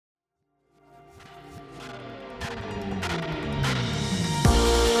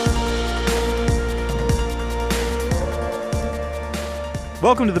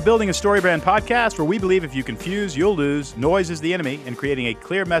Welcome to the Building a Story Brand podcast, where we believe if you confuse, you'll lose. Noise is the enemy, and creating a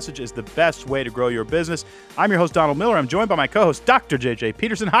clear message is the best way to grow your business. I'm your host, Donald Miller. I'm joined by my co-host, Dr. JJ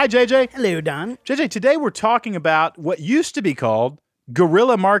Peterson. Hi, JJ. Hello, Don. JJ, today we're talking about what used to be called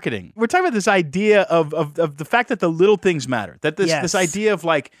guerrilla marketing. We're talking about this idea of the fact that the little things matter, that this idea of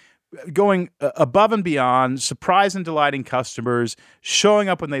like going above and beyond, surprise and delighting customers, showing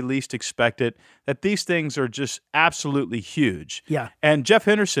up when they least expect it, that these things are just absolutely huge. Yeah. And Jeff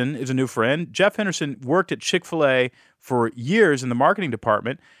Henderson is a new friend. Jeff Henderson worked at Chick-fil-A for years in the marketing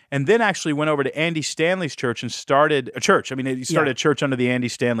department, and then actually went over to Andy Stanley's church and started a church. I mean, he started a church under the Andy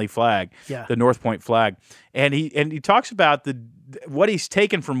Stanley flag, the North Point flag. And he talks about what he's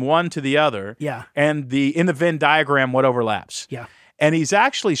taken from one to the other, and in the Venn diagram, what overlaps. Yeah. And he's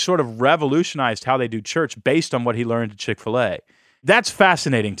actually sort of revolutionized how they do church based on what he learned at Chick-fil-A. That's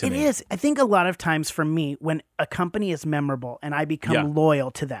fascinating to me. It is. I think a lot of times for me, when a company is memorable and I become loyal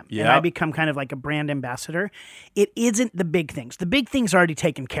to them and I become kind of like a brand ambassador, it isn't the big things. The big things are already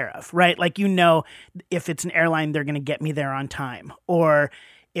taken care of, right? Like, if it's an airline, they're going to get me there on time. Or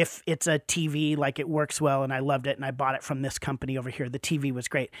if it's a TV, like it works well and I loved it and I bought it from this company over here, the TV was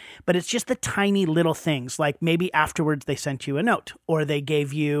great. But it's just the tiny little things, like maybe afterwards they sent you a note or they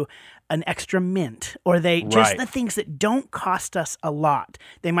gave you an extra mint, or just the things that don't cost us a lot.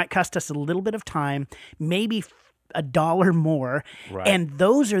 They might cost us a little bit of time, maybe $1 more. Right. And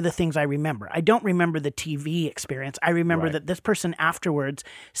those are the things I remember. I don't remember the TV experience. I remember that this person afterwards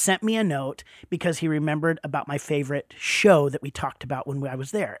sent me a note because he remembered about my favorite show that we talked about when I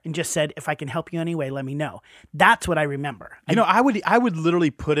was there and just said, if I can help you anyway, let me know. That's what I remember. I would literally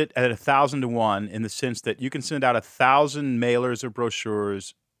put it at 1,000 to 1 in the sense that you can send out 1,000 mailers or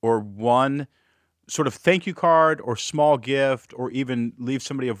brochures or one sort of thank you card or small gift or even leave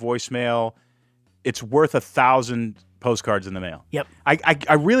somebody a voicemail. It's worth 1,000 postcards in the mail. Yep.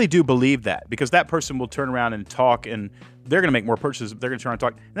 I really do believe that, because that person will turn around and talk, and they're going to make more purchases. They're going to turn around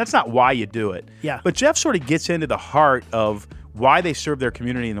and talk. And that's not why you do it. Yeah. But Jeff sort of gets into the heart of why they serve their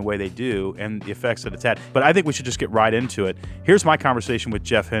community in the way they do and the effects that it's had. But I think we should just get right into it. Here's my conversation with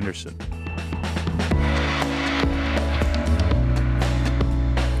Jeff Henderson.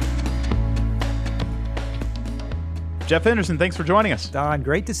 Jeff Henderson, thanks for joining us. Don,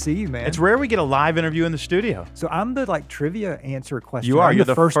 great to see you, man. It's rare we get a live interview in the studio. So I'm the trivia answer question. You are. You're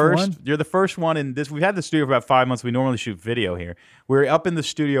the first one. You're the first one in this. We've had the studio for about 5 months. We normally shoot video here. We're up in the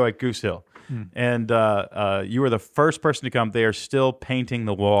studio at Goose Hill, and you were the first person to come. They are still painting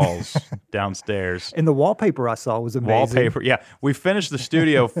the walls downstairs. And the wallpaper I saw was amazing. Wallpaper, yeah. We finished the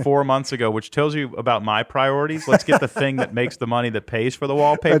studio 4 months ago, which tells you about my priorities. Let's get the thing that makes the money that pays for the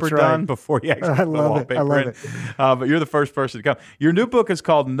wallpaper done before you actually put the wallpaper in. I love it. But you're the first person to come. Your new book is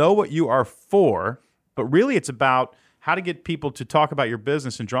called Know What You Are For, but really it's about how to get people to talk about your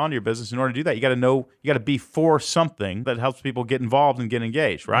business and drawn to your business. In order to do that, you got to be for something that helps people get involved and get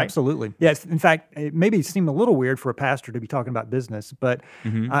engaged, right? Absolutely. Yes. In fact, it maybe seemed a little weird for a pastor to be talking about business, but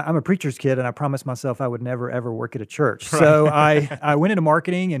I'm a preacher's kid, and I promised myself I would never, ever work at a church. Right. So I went into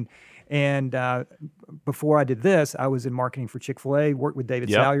marketing, and before I did this, I was in marketing for Chick-fil-A, worked with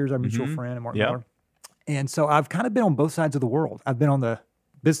David Salyers, our mutual friend, and Mark Miller. And so I've kind of been on both sides of the world. I've been on the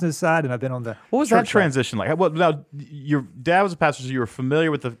business side, and I've been on the What was that transition like? Well, now, your dad was a pastor, so you were familiar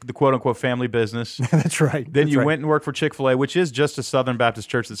with the quote-unquote family business. That's right. Then you went and worked for Chick-fil-A, which is just a Southern Baptist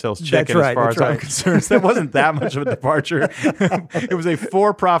church that sells chicken, as far as I'm concerned. So that wasn't that much of a departure. It was a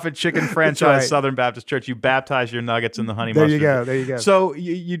for-profit chicken franchise Southern Baptist church. You baptized your nuggets in the honey mustard. There you go. So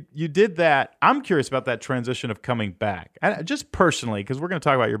you did that. I'm curious about that transition of coming back. And just personally, because we're going to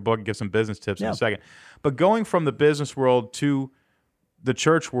talk about your book and give some business tips in a second. But going from the business world to the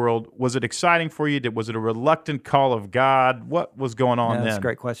church world, was it exciting for you? Was it a reluctant call of God? What was going on then? That's a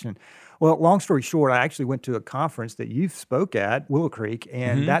great question. Well, long story short, I actually went to a conference that you spoke at, Willow Creek,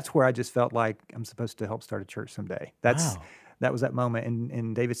 and that's where I just felt like I'm supposed to help start a church someday. That was that moment,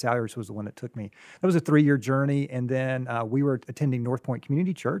 and David Salyers was the one that took me. That was a 3-year journey, and then we were attending North Point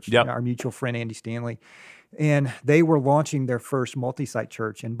Community Church, our mutual friend Andy Stanley, and they were launching their first multi-site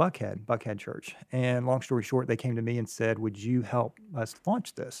church in Buckhead Church. And long story short, they came to me and said, would you help us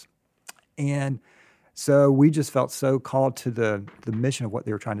launch this? And so we just felt so called to the mission of what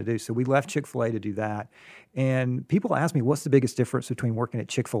they were trying to do. So we left Chick-fil-A to do that. And people ask me, what's the biggest difference between working at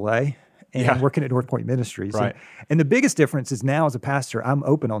Chick-fil-A and working at North Point Ministries? Right. And the biggest difference is now as a pastor, I'm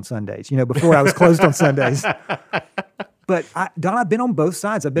open on Sundays. Before I was closed on Sundays. But Don, I've been on both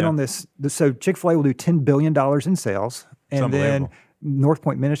sides. I've been on this. So Chick-fil-A will do $10 billion in sales. And then North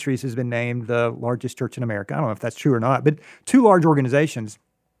Point Ministries has been named the largest church in America. I don't know if that's true or not, but two large organizations.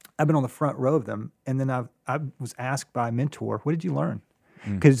 I've been on the front row of them. And then I was asked by a mentor, what did you learn?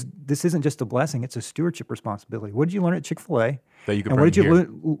 because this isn't just a blessing, it's a stewardship responsibility. What did you learn at Chick-fil-A? That you could and bring what did here.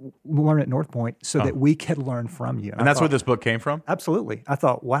 you learn at North Point so that we could learn from you? And that's where this book came from? Absolutely. I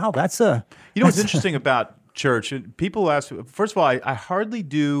thought, wow, that's a... You know what's interesting about church? People ask, first of all, I hardly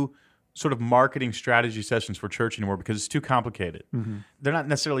do sort of marketing strategy sessions for church anymore because it's too complicated. They're not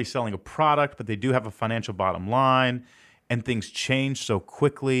necessarily selling a product, but they do have a financial bottom line, and things change so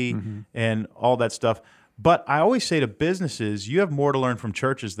quickly and all that stuff. But I always say to businesses, you have more to learn from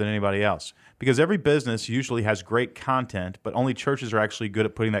churches than anybody else, because every business usually has great content, but only churches are actually good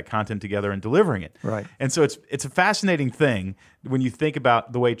at putting that content together and delivering it. Right. And so it's a fascinating thing when you think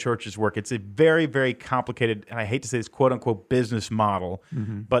about the way churches work. It's a very, very complicated, and I hate to say this, quote unquote business model,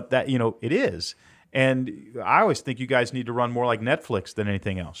 but that, it is. And I always think you guys need to run more like Netflix than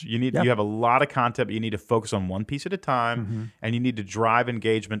anything else. You have a lot of content, but you need to focus on one piece at a time, and you need to drive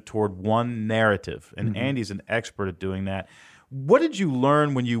engagement toward one narrative. And Andy's an expert at doing that. What did you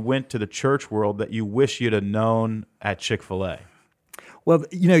learn when you went to the church world that you wish you'd have known at Chick-fil-A? Well,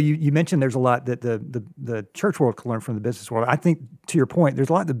 you mentioned there's a lot that the church world can learn from the business world. I think, to your point, there's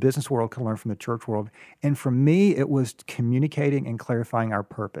a lot the business world can learn from the church world. And for me, it was communicating and clarifying our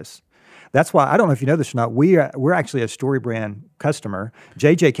purpose. That's why, I don't know if you know this or not, we're actually a StoryBrand customer.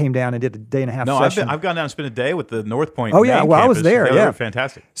 JJ came down and did a day and a half session. I've gone down and spent a day with the North Point main campus. I was there. They were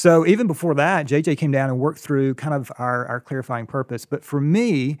fantastic. So even before that, JJ came down and worked through kind of our clarifying purpose. But for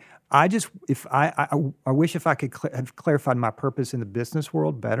me, I wish if I could have clarified my purpose in the business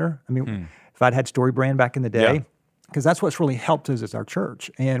world better. I mean, if I'd had StoryBrand back in the day, because that's what's really helped us as our church.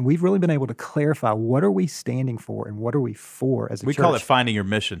 And we've really been able to clarify what are we standing for and what are we for as a church. We call it finding your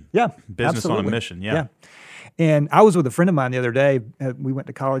mission. Yeah, Business absolutely. on a mission, yeah. And I was with a friend of mine the other day. We went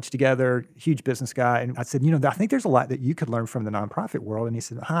to college together, huge business guy. And I said, I think there's a lot that you could learn from the nonprofit world. And he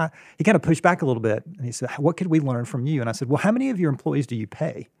said, he kind of pushed back a little bit. And he said, what could we learn from you? And I said, well, how many of your employees do you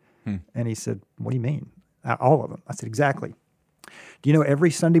pay? And he said, what do you mean? All of them. I said, exactly. Do you know every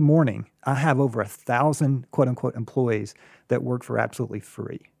Sunday morning I have over 1,000 quote unquote employees that work for absolutely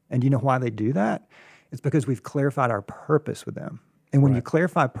free. And do you know why they do that? It's because we've clarified our purpose with them. And when you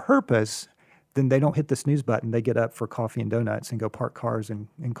clarify purpose, then they don't hit the snooze button. They get up for coffee and donuts and go park cars in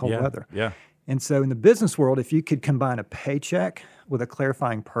cold weather. Yeah. And so in the business world, if you could combine a paycheck with a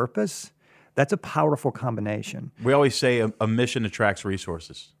clarifying purpose, that's a powerful combination. We always say a mission attracts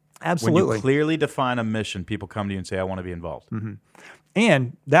resources. Absolutely. When you clearly define a mission, people come to you and say, I want to be involved.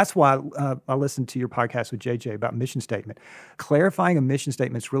 And that's why I listened to your podcast with JJ about mission statement. Clarifying a mission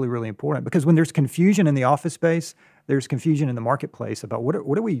statement is really, really important, because when there's confusion in the office space, there's confusion in the marketplace about what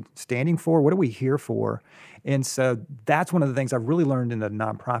are we standing for? What are we here for? And so that's one of the things I've really learned in the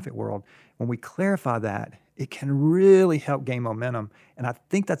nonprofit world. When we clarify that, it can really help gain momentum. And I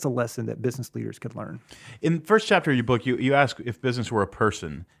think that's a lesson that business leaders could learn. In the first chapter of your book, you ask if business were a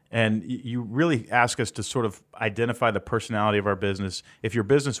person. And you really ask us to sort of identify the personality of our business. If your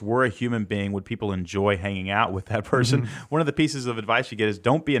business were a human being, would people enjoy hanging out with that person? One of the pieces of advice you get is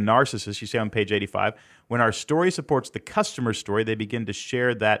don't be a narcissist. You say on page 85, when our story supports the customer's story, they begin to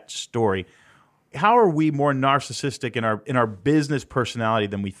share that story. How are we more narcissistic in our business personality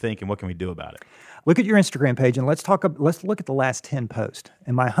than we think, and what can we do about it? Look at your Instagram page and let's look at the last 10 posts.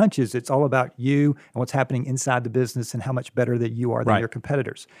 And my hunch is it's all about you and what's happening inside the business and how much better that you are than your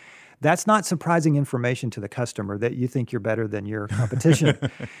competitors. That's not surprising information to the customer that you think you're better than your competition.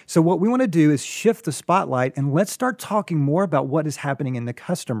 So what we want to do is shift the spotlight and let's start talking more about what is happening in the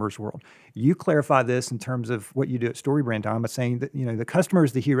customer's world. You clarify this in terms of what you do at StoryBrand, Tom, by saying that the customer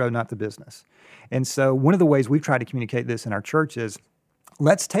is the hero, not the business. And so one of the ways we've tried to communicate this in our church is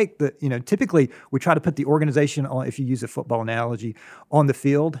let's take typically we try to put the organization on, if you use a football analogy, on the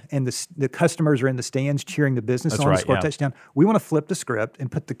field, and the customers are in the stands cheering the business on to score a touchdown. We want to flip the script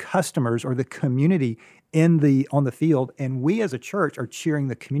and put the customers or the community on the field, and we as a church are cheering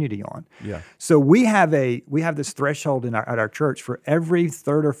the community on. Yeah. So we have this threshold at our church for every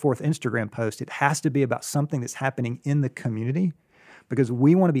third or fourth Instagram post. It has to be about something that's happening in the community, because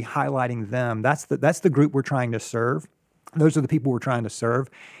we want to be highlighting them. That's the group we're trying to serve. Those are the people we're trying to serve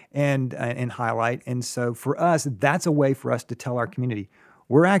and highlight. And so for us, that's a way for us to tell our community,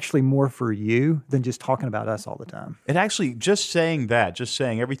 we're actually more for you than just talking about us all the time. It actually, just saying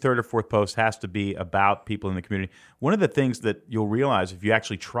every third or fourth post has to be about people in the community. One of the things that you'll realize if you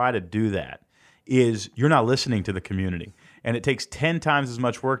actually try to do that is you're not listening to the community. And it takes 10 times as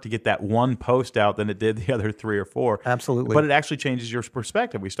much work to get that one post out than it did the other 3 or 4. Absolutely. But it actually changes your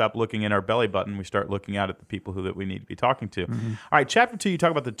perspective. We stop looking in our belly button. We start looking out at the people that we need to be talking to. All right, chapter 2, you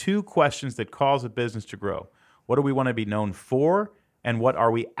talk about the 2 questions that cause a business to grow. What do we want to be known for? and what are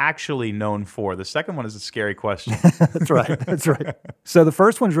we actually known for? The second one is a scary question. That's right. That's right. So the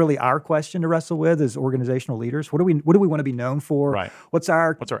first one's really our question to wrestle with as organizational leaders. What do we want to be known for? Right. What's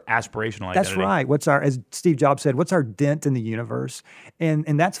our aspirational identity? That's right. As Steve Jobs said, what's our dent in the universe?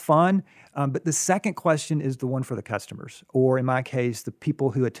 And that's fun. But the second question is the one for the customers, or in my case, the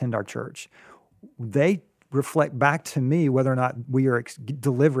people who attend our church. They reflect back to me whether or not we are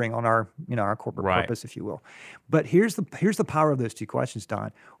delivering on our corporate purpose, if you will. But here's the power of those two questions,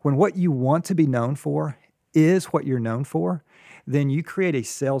 Don. When what you want to be known for is what you're known for, then you create a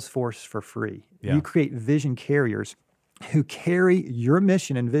sales force for free. Yeah. You create vision carriers who carry your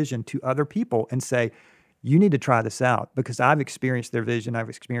mission and vision to other people and say, you need to try this out because I've experienced their vision, I've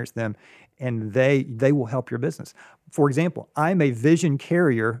experienced them, and they will help your business. For example, I'm a vision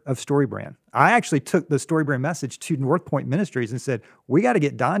carrier of StoryBrand. I actually took the StoryBrand message to North Point Ministries and said, we got to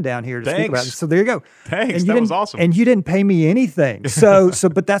get Don down here to speak about it. So there you go. Thanks, that was awesome. And you didn't pay me anything.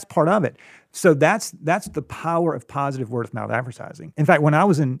 But that's part of it. So that's the power of positive word of mouth advertising. In fact, when I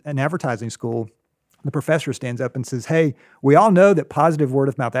was in an advertising school, the professor stands up and says, hey, we all know that positive word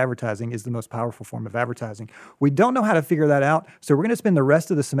of mouth advertising is the most powerful form of advertising. We don't know how to figure that out, so we're going to spend the rest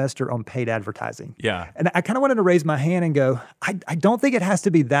of the semester on paid advertising. Yeah. And I kind of wanted to raise my hand and go, I don't think it has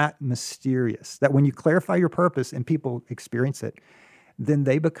to be that mysterious, that when you clarify your purpose and people experience it, then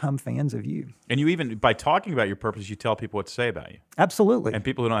they become fans of you. And you even, by talking about your purpose, you tell people what to say about you. Absolutely. And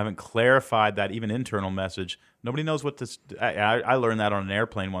people who haven't clarified that even internal message, nobody knows what this. I learned that on an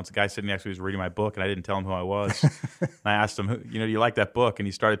airplane once. A guy sitting next to me was reading my book, and I didn't tell him who I was. And I asked him, do you like that book? And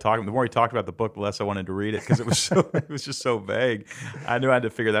he started talking. The more he talked about the book, the less I wanted to read it because it was just so vague. I knew I had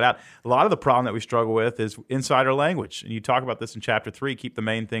to figure that out. A lot of the problem that we struggle with is insider language. And you talk about this in chapter 3, keep the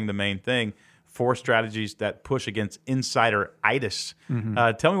main thing the main thing. 4 strategies that push against insider-itis.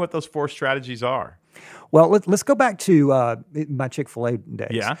 Mm-hmm. Tell me what those 4 strategies are. Well, let's go back to my Chick-fil-A days.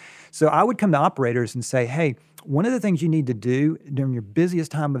 Yeah. So I would come to operators and say, hey, one of the things you need to do during your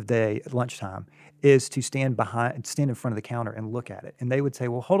busiest time of day at lunchtime is to stand in front of the counter and look at it. And they would say,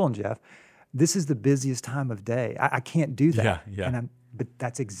 well, hold on, Jeff. This is the busiest time of day. I can't do that. Yeah. But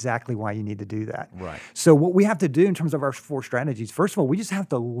that's exactly why you need to do that. Right. So what we have to do in terms of our 4 strategies, first of all, we just have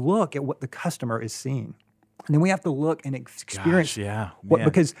to look at what the customer is seeing. And then we have to look and experience.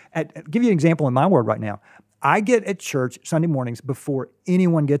 Because give you an example in my world right now. I get at church Sunday mornings before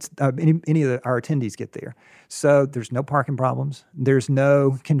anyone gets, any of our attendees get there. So there's no parking problems. There's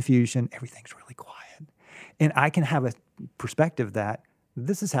no confusion. Everything's really quiet. And I can have a perspective that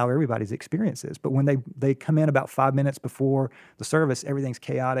this is how everybody's experience is. But when they come in about 5 minutes before the service, everything's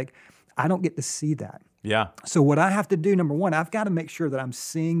chaotic. I don't get to see that. Yeah. So what I have to do, number one, I've got to make sure that I'm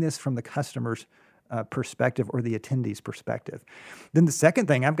seeing this from the customer's perspective or the attendee's perspective. Then the second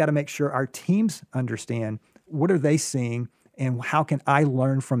thing, I've got to make sure our teams understand what are they seeing and how can I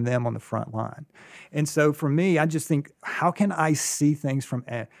learn from them on the front line. And so for me, I just think, how can I see things from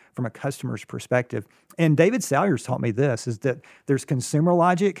a customer's perspective? And David Salyers taught me this, is that there's consumer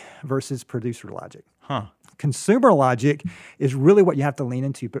logic versus producer logic. Consumer logic is really what you have to lean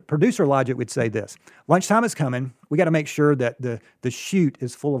into, but producer logic would say this: lunchtime is coming. We got to make sure that the chute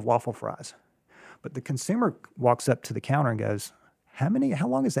is full of waffle fries. But the consumer walks up to the counter and goes, how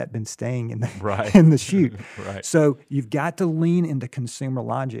long has that been staying in the chute? Right. So you've got to lean into consumer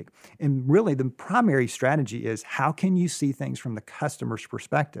logic. And really the primary strategy is, how can you see things from the customer's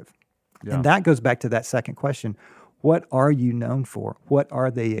perspective? Yeah. And that goes back to that second question. What are you known for? What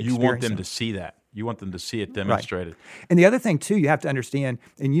are they experiencing? You want them to see that. You want them to see it demonstrated. Right. And the other thing, too, you have to understand,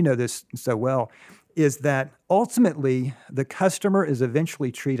 and you know this so well, is that ultimately the customer is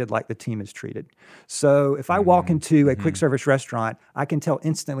eventually treated like the team is treated. So if I walk into a quick service restaurant, I can tell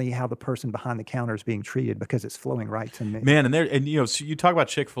instantly how the person behind the counter is being treated because it's flowing right to me. Man, so you talk about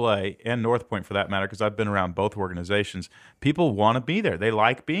Chick-fil-A and North Point for that matter, because I've been around both organizations. People want to be there. They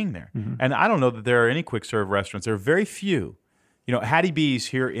like being there. Mm-hmm. And I don't know that there are any quick serve restaurants. There are very few. Hattie B's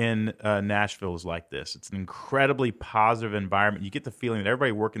here in Nashville is like this. It's an incredibly positive environment. You get the feeling that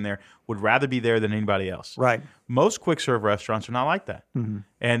everybody working there would rather be there than anybody else. Right. Most quick serve restaurants are not like that. Mm-hmm.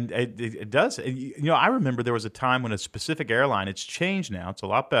 And it does. I remember there was a time when a specific airline, it's changed now, it's a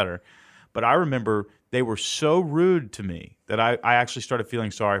lot better, but I remember they were so rude to me that I actually started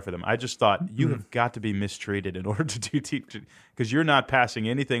feeling sorry for them. I just thought, you have got to be mistreated in order to do, because you're not passing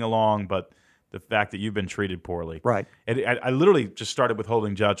anything along but the fact that you've been treated poorly. Right. And I literally just started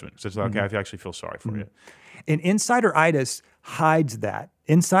withholding judgment. So it's like, okay, I actually feel sorry for you. And insider-itis hides that.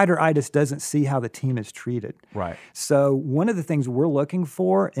 Insider-itis doesn't see how the team is treated. Right. So one of the things we're looking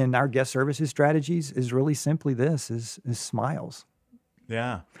for in our guest services strategies is really simply this, is smiles.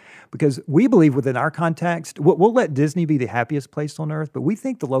 Yeah. Because we believe within our context, we'll let Disney be the happiest place on earth, but we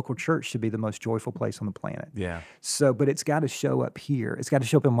think the local church should be the most joyful place on the planet. Yeah. So, but it's got to show up here. It's got to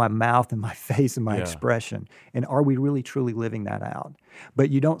show up in my mouth and my face and my expression. And are we really, truly living that out? But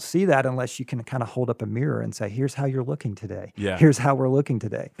you don't see that unless you can kind of hold up a mirror and say, here's how you're looking today. Yeah. Here's how we're looking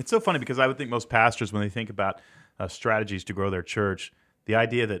today. It's so funny because I would think most pastors, when they think about strategies to grow their church, the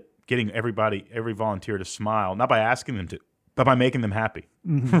idea that getting every volunteer to smile, not by asking them to, but by making them happy,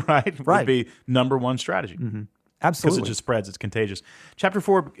 right? Would be number one strategy. Absolutely. Because it just spreads. It's contagious. Chapter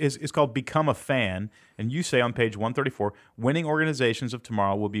 4 is called Become a Fan. And you say on page 134, winning organizations of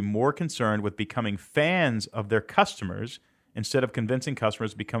tomorrow will be more concerned with becoming fans of their customers instead of convincing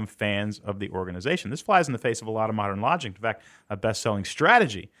customers to become fans of the organization. This flies in the face of a lot of modern logic. In fact, a best-selling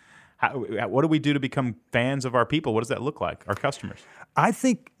strategy. What do we do to become fans of our people? What does that look like, our customers? I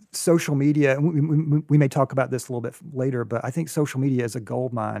think social media, we may talk about this a little bit later, but I think social media is a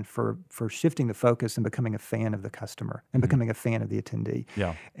gold mine for shifting the focus and becoming a fan of the customer and becoming a fan of the attendee.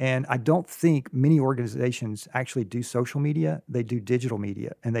 Yeah. And I don't think many organizations actually do social media. They do digital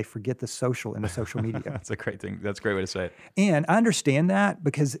media, and they forget the social in the social media. That's a great thing. That's a great way to say it. And I understand that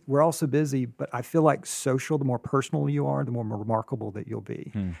because we're all so busy, but I feel like social, the more personal you are, the more remarkable that you'll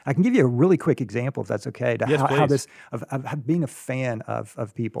be. I can give you a really quick example, if that's okay, to how this, of being a fan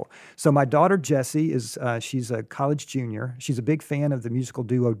of people. So my daughter, Jessie, she's a college junior. She's a big fan of the musical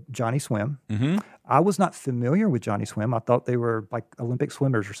duo Johnny Swim. I was not familiar with Johnny Swim. I thought they were like Olympic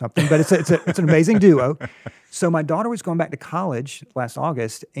swimmers or something, but it's an amazing duo. So my daughter was going back to college last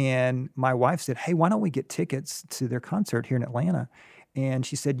August, and my wife said, hey, why don't we get tickets to their concert here in Atlanta? And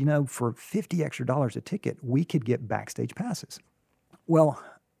she said, for $50 extra a ticket, we could get backstage passes. Well,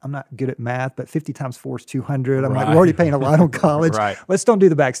 I'm not good at math, but 50 times 4 is 200. I'm like, we're already paying a lot on college. Let's don't do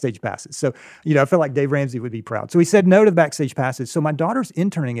the backstage passes. So, I feel like Dave Ramsey would be proud. So he said no to the backstage passes. So my daughter's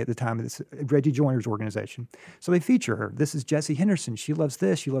interning at the time at this Reggie Joiner's organization. So they feature her. This is Jessie Henderson. She loves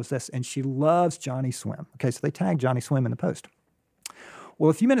this, she loves this, and she loves Johnny Swim. Okay, so they tag Johnny Swim in the post. Well,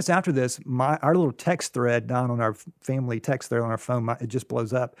 a few minutes after this, our little text thread down on our family text thread on our phone, it just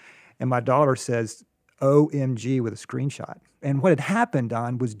blows up. And my daughter says, OMG, with a screenshot. And what had happened,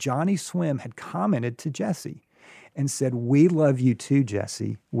 Don, was Johnny Swim had commented to Jessie and said, we love you too,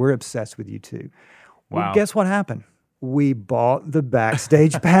 Jessie. We're obsessed with you too. Wow. Well, guess what happened? We bought the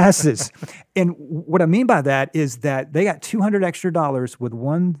backstage passes. And what I mean by that is that they got $200 extra with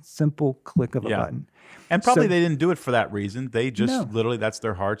one simple click of a button. And probably they didn't do it for that reason. They just literally, that's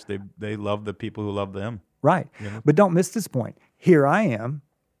their hearts. They love the people who love them. Right. But don't miss this point. Here I am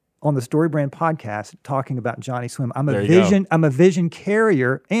on the Story Brand podcast talking about Johnny Swim. I'm a vision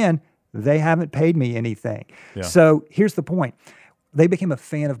carrier, and they haven't paid me anything. Yeah. So here's the point. They became a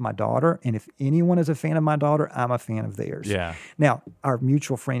fan of my daughter, and if anyone is a fan of my daughter, I'm a fan of theirs. Yeah. Now, our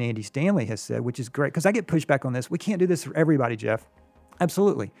mutual friend Andy Stanley has said, which is great, because I get pushback on this, we can't do this for everybody, Jeff.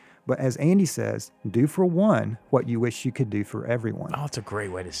 Absolutely. But as Andy says, do for one what you wish you could do for everyone. Oh, it's a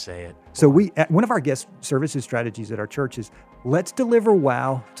great way to say it. So one of our guest services strategies at our church is let's deliver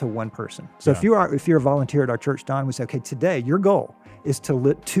wow to one person. So if you're a volunteer at our church, Don, we say, okay, today your goal is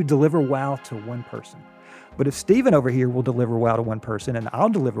to deliver wow to one person. But if Stephen over here will deliver wow to one person and I'll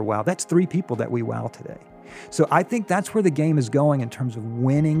deliver wow, that's 3 people that we wow today. So I think that's where the game is going in terms of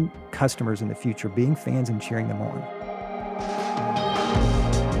winning customers in the future, being fans and cheering them on.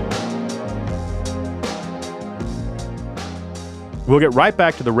 We'll get right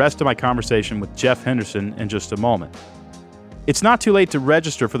back to the rest of my conversation with Jeff Henderson in just a moment. It's not too late to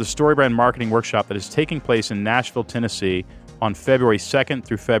register for the StoryBrand Marketing Workshop that is taking place in Nashville, Tennessee on February 2nd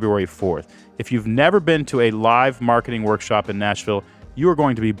through February 4th. If you've never been to a live marketing workshop in Nashville, you are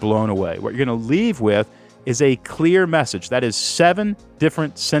going to be blown away. What you're going to leave with is a clear message. That is 7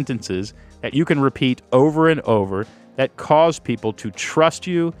 different sentences that you can repeat over and over that cause people to trust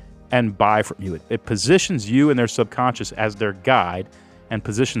you and buy from you. It positions you in their subconscious as their guide and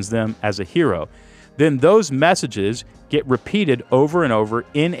positions them as a hero. Then those messages get repeated over and over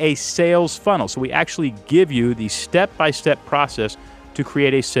in a sales funnel. So we actually give you the step-by-step process to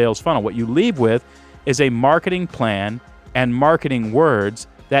create a sales funnel. What you leave with is a marketing plan and marketing words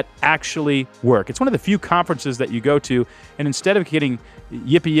that actually work. It's one of the few conferences that you go to, and instead of getting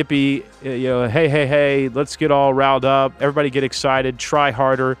yippee, hey, let's get all riled up, everybody get excited, try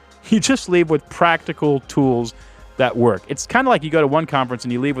harder, you just leave with practical tools that work. It's kind of like you go to one conference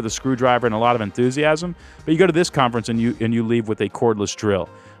and you leave with a screwdriver and a lot of enthusiasm, but you go to this conference and you leave with a cordless drill.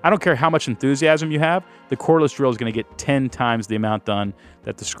 I don't care how much enthusiasm you have, the cordless drill is going to get 10 times the amount done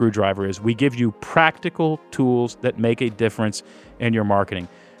that the screwdriver is. We give you practical tools that make a difference in your marketing.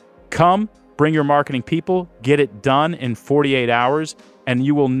 Come, Bring your marketing people, get it done in 48 hours, and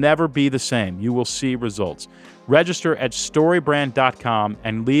you will never be the same. You will see results. Register at storybrand.com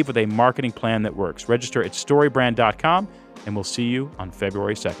and leave with a marketing plan that works. Register at storybrand.com, and we'll see you on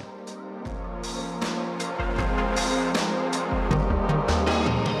February 2nd.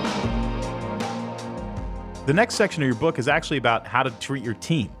 The next section of your book is actually about how to treat your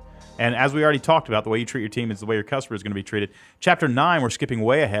team. And as we already talked about, the way you treat your team is the way your customer is going to be treated. Chapter 9, we're skipping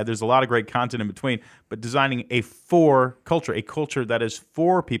way ahead. There's a lot of great content in between, but designing a for culture, a culture that is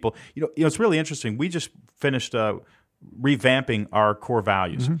for people. You know, it's really interesting. We just finished revamping our core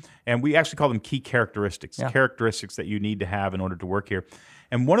values, and we actually call them key characteristics, characteristics that you need to have in order to work here.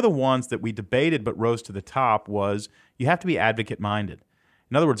 And one of the ones that we debated but rose to the top was you have to be advocate-minded.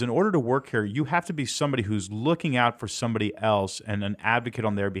 In other words, in order to work here, you have to be somebody who's looking out for somebody else and an advocate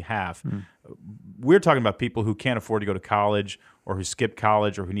on their behalf. We're talking about people who can't afford to go to college or who skip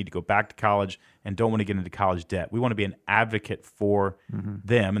college or who need to go back to college and don't want to get into college debt. We want to be an advocate for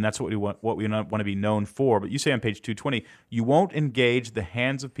them, and that's what we want to be known for. But you say on page 220, you won't engage the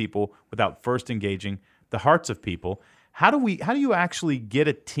hands of people without first engaging the hearts of people. How do you actually get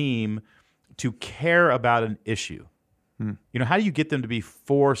a team to care about an issue? You know, how do you get them to be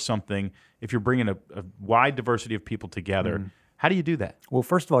for something if you're bringing a wide diversity of people together? How do you do that? Well,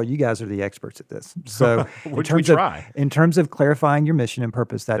 first of all, you guys are the experts at this. So, in terms of clarifying your mission and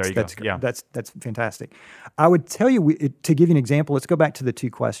purpose, that's fantastic. I would tell you, to give you an example, let's go back to the 2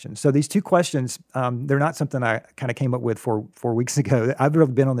 questions. So these 2 questions, they're not something I kind of came up with 4 weeks ago. I've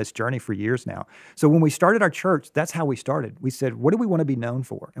really been on this journey for years now. So when we started our church, that's how we started. We said, what do we want to be known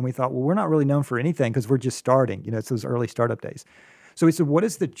for? And we thought, well, we're not really known for anything because we're just starting. You know, it's those early startup days. So we said, what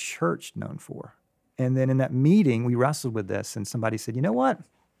is the church known for? And then in that meeting, we wrestled with this, and somebody said, you know what?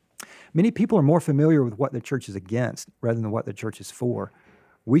 Many people are more familiar with what the church is against rather than what the church is for.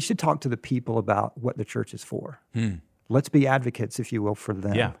 We should talk to the people about what the church is for. Let's be advocates, if you will, for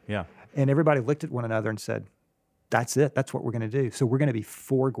them. Yeah. And everybody looked at one another and said, that's it. That's what we're going to do. So we're going to be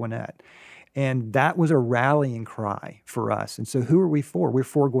for Gwinnett. And that was a rallying cry for us. And so who are we for? We're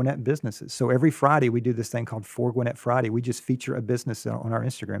for Gwinnett businesses. So every Friday we do this thing called For Gwinnett Friday. We just feature a business on our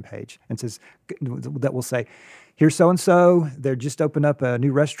Instagram page and says that will say, here's so-and-so. They're just opened up a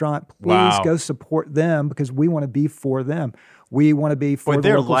new restaurant. Please go support them because we want to be for them. We want to be for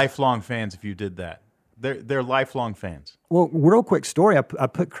they're lifelong fans if you did that. They're lifelong fans. Well, real quick story. I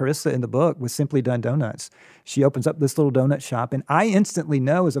put Carissa in the book with Simply Done Donuts. She opens up this little donut shop, and I instantly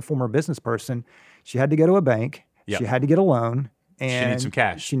know as a former business person, she had to go to a bank. Yep. She had to get a loan. And she needs some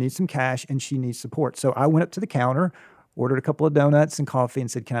cash. She needs some cash, and she needs support. So I went up to the counter, ordered a couple of donuts and coffee,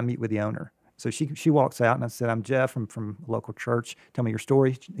 and said, can I meet with the owner? So she walks out, and I said, I'm Jeff. I'm from a local church. Tell me your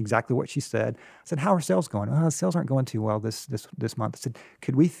story. Exactly what she said. I said, how are sales going? Oh, sales aren't going too well this month. I said,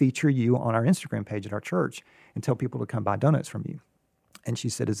 could we feature you on our Instagram page at our church and tell people to come buy donuts from you? And she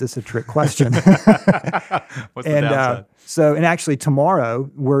said, is this a trick question? What's the downside? And actually tomorrow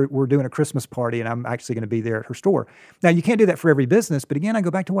we're doing a Christmas party, and I'm actually going to be there at her store. Now, you can't do that for every business, but again, I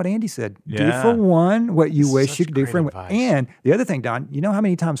go back to what Andy said. Do for one what you wish you could do for everyone. And the other thing, Don, you know how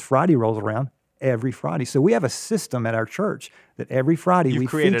many times Friday rolls around? Every Friday. So we have a system at our church that every Friday we feature. You've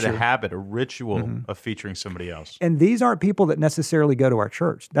created a habit, a ritual of featuring somebody else. And these aren't people that necessarily go to our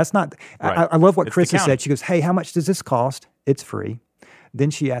church. That's not, right. I love what Chris has said. She goes, hey, how much does this cost? It's free. Then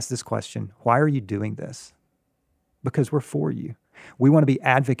she asked this question, why are you doing this? Because we're for you. We want to be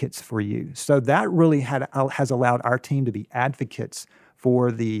advocates for you. So that really has allowed our team to be advocates for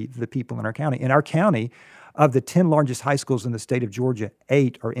the people in our county. In our county, of the 10 largest high schools in the state of Georgia,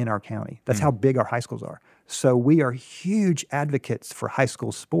 8 are in our county. That's how big our high schools are. So we are huge advocates for high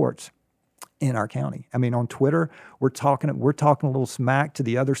school sports in our county. I mean, on Twitter, we're talking a little smack to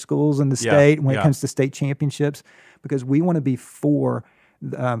the other schools in the state when it comes to state championships, because we want to be for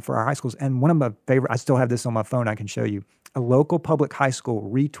our high schools. And one of my favorite, I still have this on my phone, I can show you. A local public high school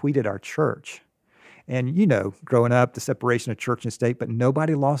retweeted our church. And, you know, growing up, the separation of church and state, but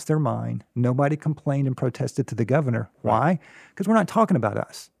nobody lost their mind. Nobody complained and protested to the governor. Right. Why? Because we're not talking about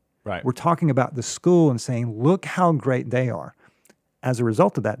us. Right. We're talking about the school and saying, look how great they are. As a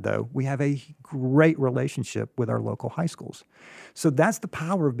result of that, though, we have a great relationship with our local high schools. So that's the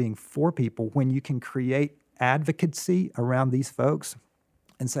power of being for people, when you can create advocacy around these folks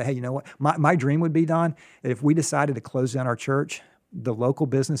and say, hey, you know what? My dream would be, Don, that if we decided to close down our church, the local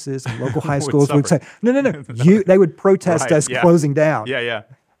businesses and local high schools would say, no. They would protest us closing down. Yeah.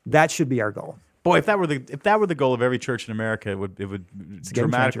 That should be our goal. Boy, if that were the goal of every church in America, it would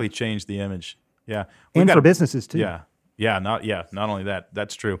dramatically change the image. Yeah. And for businesses too. Yeah. Not only that,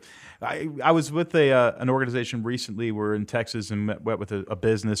 that's true. I was with an organization recently. We're in Texas and met with a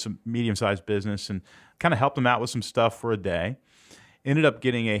business, a medium-sized business, and kind of helped them out with some stuff for a day. Ended up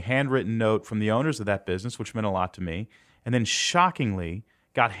getting a handwritten note from the owners of that business, which meant a lot to me. And then shockingly,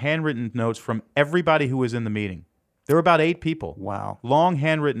 got handwritten notes from everybody who was in the meeting. There were about 8 people. Wow. Long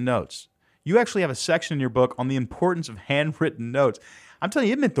handwritten notes. You actually have a section in your book on the importance of handwritten notes. I'm telling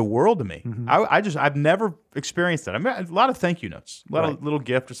you, it meant the world to me. Mm-hmm. I've never experienced that. I mean, a lot of thank you notes, a lot of little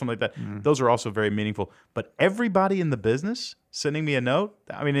gift or something like that. Mm-hmm. Those are also very meaningful. But everybody in the business sending me a note,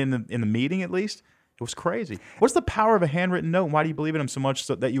 I mean, in the meeting at least, it was crazy. What's the power of a handwritten note, and why do you believe in them so much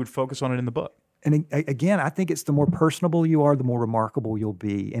that you would focus on it in the book? And again, I think it's the more personable you are, the more remarkable you'll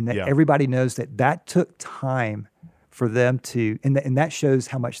be. And that everybody knows that took time for them to, and that shows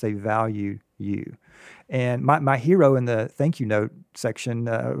how much they value you. And my hero in the thank you note section,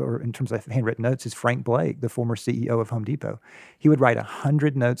 or in terms of handwritten notes, is Frank Blake, the former CEO of Home Depot. He would write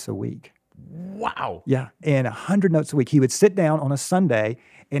 100 notes a week. Wow. Yeah, and 100 notes a week. He would sit down on a Sunday,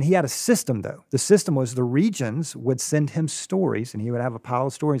 and he had a system, though. The system was the regions would send him stories, and he would have a pile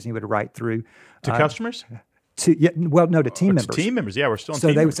of stories, and he would write through. To customers? To team members. Team members, yeah, we're still on so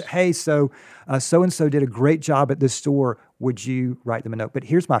team they members. would say, hey, so-and-so did a great job at this store. Would you write them a note? But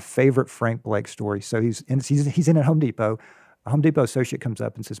here's my favorite Frank Blake story. So he's in at Home Depot. A Home Depot associate comes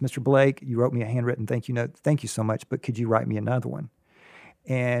up and says, Mr. Blake, you wrote me a handwritten thank you note. Thank you so much, but could you write me another one?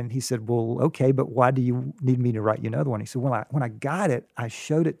 And he said, well, okay, but why do you need me to write you another one? He said, well, when I got it, I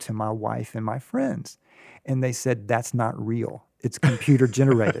showed it to my wife and my friends. And they said, that's not real. It's computer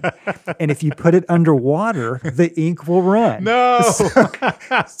generated. And if you put it underwater, the ink will run. No.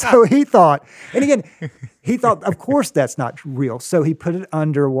 So he thought, of course that's not real. So he put it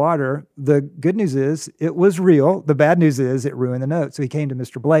underwater. The good news is it was real. The bad news is it ruined the note. So he came to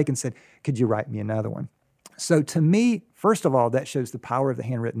Mr. Blake and said, could you write me another one? So to me, first of all, that shows the power of the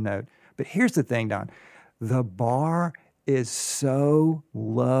handwritten note. But here's the thing, Don. The bar is so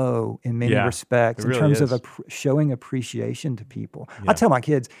low in many respects in terms of showing appreciation to people. Yeah. I tell my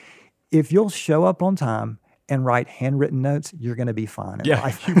kids, if you'll show up on time and write handwritten notes, you're going to be fine in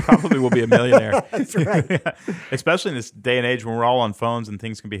life. You probably will be a millionaire. That's right. Especially in this day and age when we're all on phones and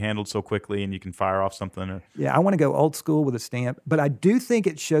things can be handled so quickly and you can fire off something. Yeah, I want to go old school with a stamp, but I do think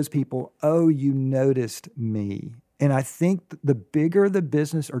it shows people, oh, you noticed me. And I think the bigger the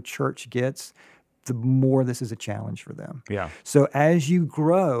business or church gets, the more this is a challenge for them. Yeah. So as you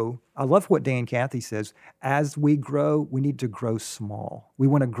grow, I love what Dan Cathy says, as we grow, we need to grow small. We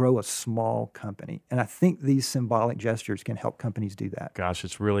want to grow a small company. And I think these symbolic gestures can help companies do that. Gosh,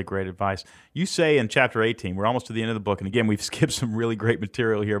 it's really great advice. You say in chapter 18, we're almost to the end of the book, and again, we've skipped some really great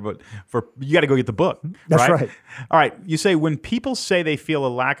material here, but you got to go get the book. That's right. All right. You say, when people say they feel a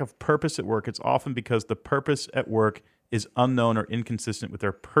lack of purpose at work, it's often because the purpose at work is unknown or inconsistent with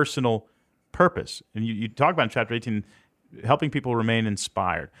their personal purpose. And you talk about in chapter 18, helping people remain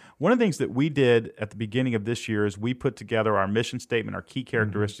inspired. One of the things that we did at the beginning of this year is we put together our mission statement, our key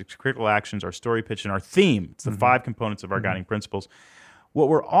characteristics, critical actions, our story pitch, and our theme. It's the 5 components of our guiding principles. What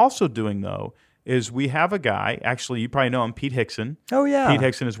we're also doing, though, is we have a guy, actually, you probably know him, Pete Hickson. Oh, yeah. Pete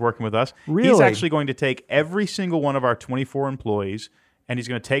Hickson is working with us. Really? He's actually going to take every single one of our 24 employees, and he's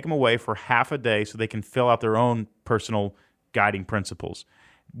going to take them away for half a day so they can fill out their own personal guiding principles.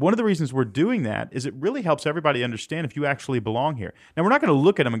 One of the reasons we're doing that is it really helps everybody understand if you actually belong here. Now, we're not going to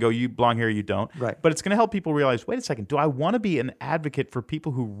look at them and go, you belong here, you don't. Right. But it's going to help people realize, wait a second, do I want to be an advocate for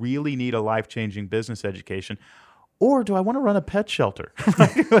people who really need a life-changing business education? Or do I want to run a pet shelter?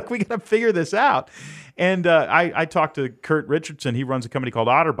 Like, we got to figure this out. And I talked to Kurt Richardson. He runs a company called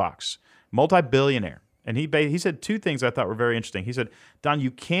OtterBox, multi-billionaire. And he said 2 things I thought were very interesting. He said, Don,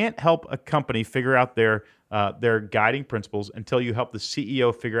 you can't help a company figure out their guiding principles until you help the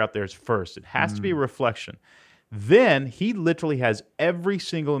CEO figure out theirs first. It has to be a reflection. Then he literally has every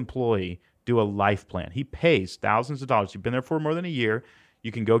single employee do a life plan. He pays thousands of dollars. You've been there for more than a year.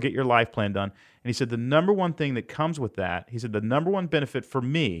 You can go get your life plan done. And he said the number one thing that comes with that, he said the number one benefit for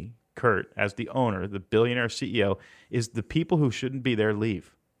me, Kurt, as the owner, the billionaire CEO, is the people who shouldn't be there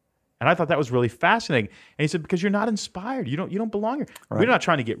leave. And I thought that was really fascinating. And he said, because you're not inspired. You don't belong here. Right. We're not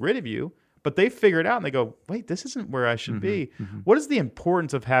trying to get rid of you. But they figure it out and they go, wait, this isn't where I should be. What is the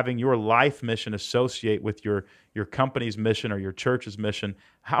importance of having your life mission associate with your company's mission or your church's mission?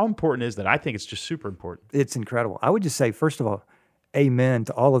 How important is that? I think it's just super important. It's incredible. I would just say, first of all, amen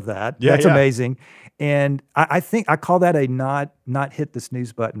to all of that. Yeah, That's yeah. amazing. And I think I call that a not hit the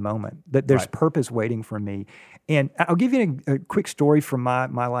snooze button moment, that there's Right. purpose waiting for me. And I'll give you a quick story from my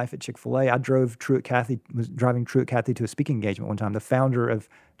life at Chick-fil-A. I was driving Truett Cathy to a speaking engagement one time, the founder of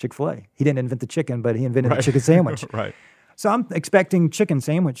Chick-fil-A. He didn't invent the chicken, but he invented the chicken sandwich. Right. So I'm expecting chicken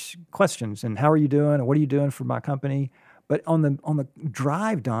sandwich questions and how are you doing and what are you doing for my company? But on the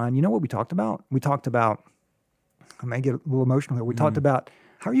drive, Don, you know what we talked about? We talked about, I may get a little emotional here. We talked about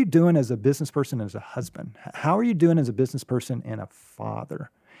how are you doing as a business person and as a husband? How are you doing as a business person and a father?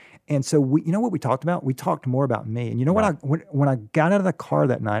 And so you know what we talked about? We talked more about me. And you know what? When I got out of the car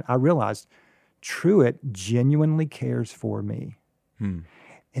that night, I realized Truett genuinely cares for me.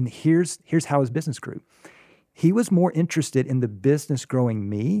 And here's how his business grew. He was more interested in the business growing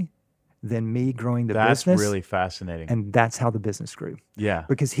me than me growing the business. That's really fascinating. And that's how the business grew. Yeah.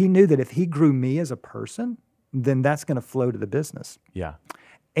 Because he knew that if he grew me as a person, then that's going to flow to the business. Yeah.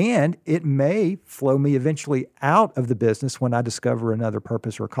 And it may flow me eventually out of the business when I discover another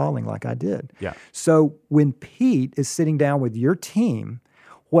purpose or calling like I did. Yeah. So when Pete is sitting down with your team,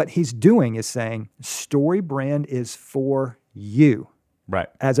 what he's doing is saying, StoryBrand is for you Right.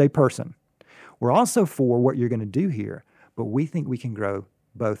 as a person. We're also for what you're going to do here, but we think we can grow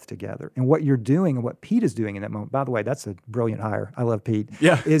both together. And what you're doing and what Pete is doing in that moment, by the way, that's a brilliant hire. I love Pete.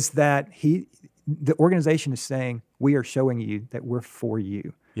 Yeah. Is that the organization is saying, we are showing you that we're for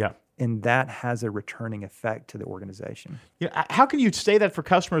you. Yeah. And that has a returning effect to the organization. Yeah. How can you say that for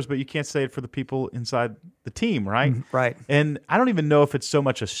customers, but you can't say it for the people inside the team, right? Right. And I don't even know if it's so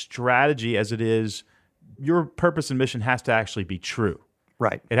much a strategy as it is your purpose and mission has to actually be true.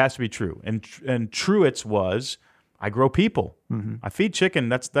 Right. It has to be true. And Truett's was, I grow people. I feed chicken.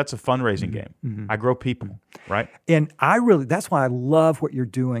 That's a fundraising game. I grow people, right? And that's why I love what you're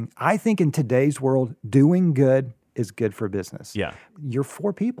doing. I think in today's world, doing good is good for business. Yeah. You're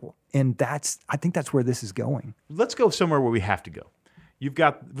for people. And I think that's where this is going. Let's go somewhere where we have to go. We've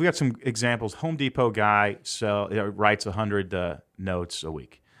got some examples. Home Depot guy writes 100 notes a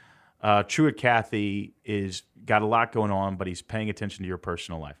week. Truett Cathy is got a lot going on, but he's paying attention to your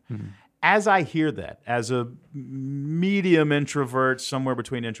personal life. As I hear that, as a medium introvert, somewhere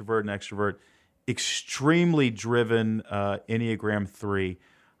between introvert and extrovert, extremely driven Enneagram 3,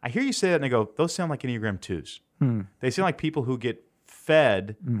 I hear you say that and I go, those sound like Enneagram 2s. They sound like people who get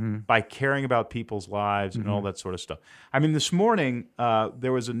fed by caring about people's lives and all that sort of stuff. I mean, this morning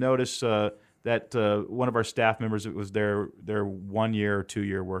there was a notice that one of our staff members, it was their 1 year or 2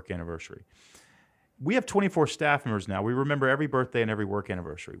 year work anniversary. We have 24 staff members now. We remember every birthday and every work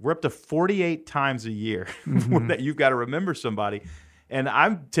anniversary. We're up to 48 times a year that you've got to remember somebody. And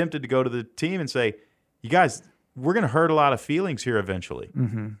I'm tempted to go to the team and say, you guys, we're going to hurt a lot of feelings here eventually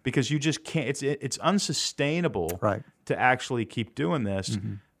because you just can't. It's unsustainable to actually keep doing this.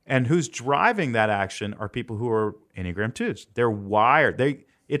 And who's driving that action are people who are Enneagram 2s. They're wired.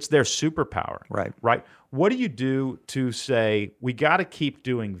 It's their superpower. Right. What do you do to say, we got to keep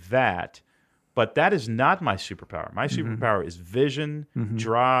doing that, but that is not my superpower. My superpower is vision,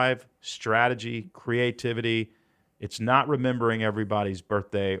 drive, strategy, creativity. It's not remembering everybody's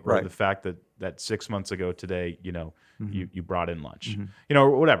birthday or the fact that 6 months ago today, you brought in lunch,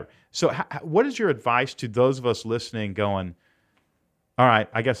 or whatever. So what is your advice to those of us listening going, all right,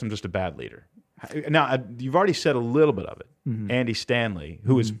 I guess I'm just a bad leader? Now, you've already said a little bit of it. Andy Stanley,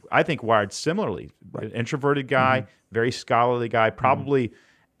 who is, I think, wired similarly. An introverted guy, very scholarly guy, probably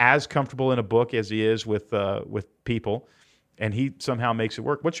as comfortable in a book as he is with people, and he somehow makes it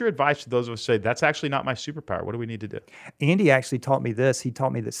work. What's your advice to those of us who say, that's actually not my superpower? What do we need to do? Andy actually taught me this. He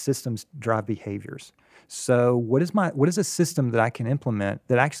taught me that systems drive behaviors. So what is a system that I can implement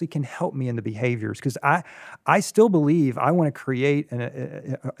that actually can help me in the behaviors? Because I still believe I want to create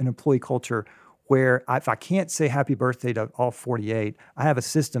an employee culture where if I can't say happy birthday to all 48, I have a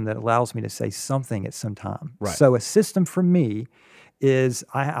system that allows me to say something at some time. Right. So a system for me is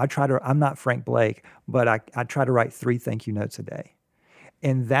I'm not Frank Blake, but I try to write 3 thank you notes a day.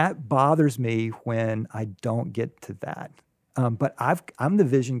 And that bothers me when I don't get to that. But I'm the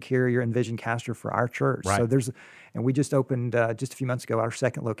vision carrier and vision caster for our church. Right. So and we just opened just a few months ago our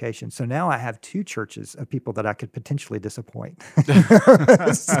second location. So now I have 2 churches of people that I could potentially disappoint.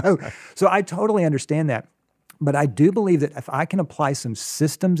 So I totally understand that. But I do believe that if I can apply some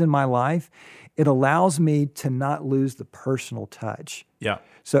systems in my life, it allows me to not lose the personal touch. Yeah.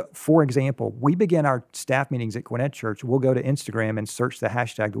 So, for example, we begin our staff meetings at Gwinnett Church. We'll go to Instagram and search the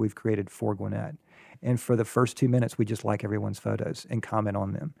hashtag that we've created for Gwinnett. And for the first 2 minutes, we just like everyone's photos and comment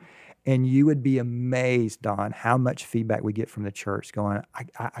on them. And you would be amazed, Don, how much feedback we get from the church going,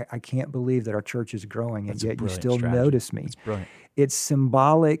 I can't believe that our church is growing, and yet you still notice me. That's brilliant. It's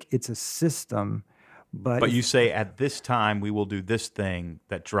symbolic. It's a system. But you say, at this time, we will do this thing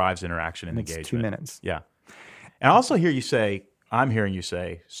that drives interaction and engagement. It's 2 minutes. Yeah. And I also hear you say, I'm hearing you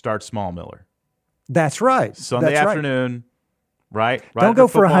say, start small, Miller. That's right. Sunday afternoon, right? Don't go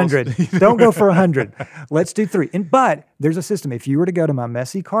for 100. Don't go for 100. Let's do 3. But there's a system. If you were to go to my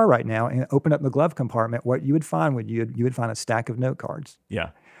messy car right now and open up the glove compartment, what you would find you would find a stack of note cards.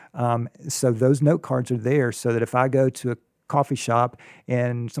 Yeah. So those note cards are there so that if I go to a coffee shop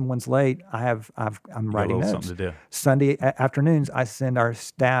and someone's late, I'm writing notes. Something to do. Sunday afternoons, I send our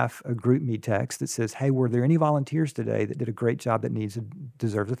staff a group me text that says, hey, were there any volunteers today that did a great job that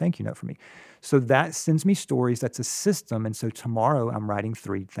deserves a thank you note from me? So that sends me stories. That's a system. And so tomorrow I'm writing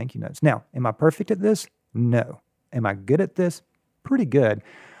 3 thank you notes. Now, am I perfect at this? No. Am I good at this? Pretty good,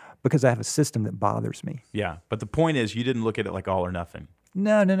 because I have a system that bothers me. Yeah. But the point is, you didn't look at it like all or nothing.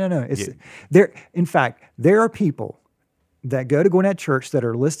 No. In fact, there are people that go to Gwinnett Church that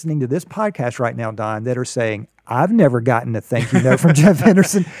are listening to this podcast right now, Don, that are saying, I've never gotten a thank you note from Jeff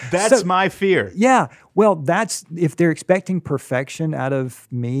Henderson. That's my fear. Yeah. Well, if they're expecting perfection out of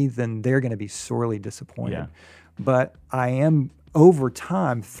me, then they're going to be sorely disappointed. Yeah. But I am, over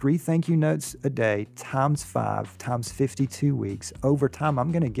time, 3 thank you notes a day, times 5, times 52 weeks. Over time,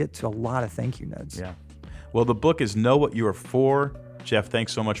 I'm going to get to a lot of thank you notes. Yeah. Well, the book is Know What You Are For. Jeff,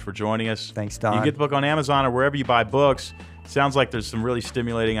 thanks so much for joining us. Thanks, Don. You can get the book on Amazon or wherever you buy books. Sounds like there's some really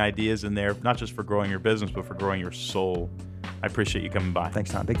stimulating ideas in there, not just for growing your business, but for growing your soul. I appreciate you coming by.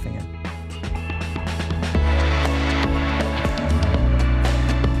 Thanks, Don. Big fan.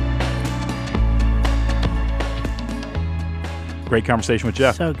 Great conversation with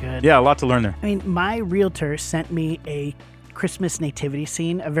Jeff. So good. Yeah, a lot to learn there. I mean, my realtor sent me a Christmas nativity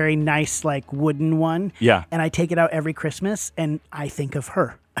scene, a very nice, like, wooden one. Yeah. And I take it out every Christmas, and I think of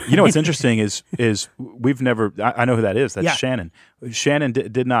her. You know what's interesting is we've never, I know who that is. That's Yeah. Shannon. Shannon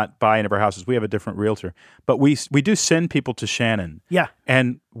did not buy any of our houses. We have a different realtor. But we do send people to Shannon. Yeah.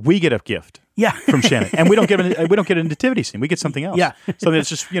 And we get a gift. Yeah. From Shannon. And we don't get a nativity scene. We get something else. Yeah. Something that's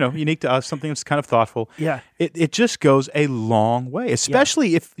just, unique to us, something that's kind of thoughtful. Yeah. It just goes a long way,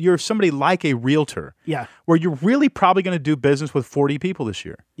 especially if you're somebody like a realtor. Yeah. Where you're really probably going to do business with 40 people this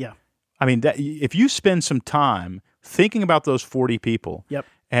year. Yeah. I mean, if you spend some time thinking about those 40 people. Yep.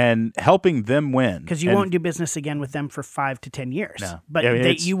 And helping them win. Because you won't do business again with them for 5 to 10 years. No. But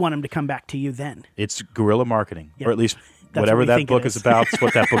you want them to come back to you then. It's guerrilla marketing. Yep. Or at least That's whatever what that book is about. It's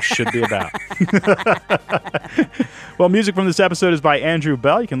what that book should be about. Well, music from this episode is by Andrew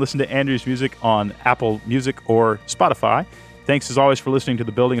Bell. You can listen to Andrew's music on Apple Music or Spotify. Thanks as always for listening to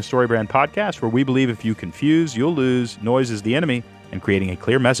the Building a Story Brand podcast, where we believe if you confuse, you'll lose, noise is the enemy, and creating a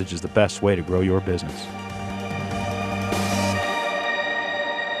clear message is the best way to grow your business.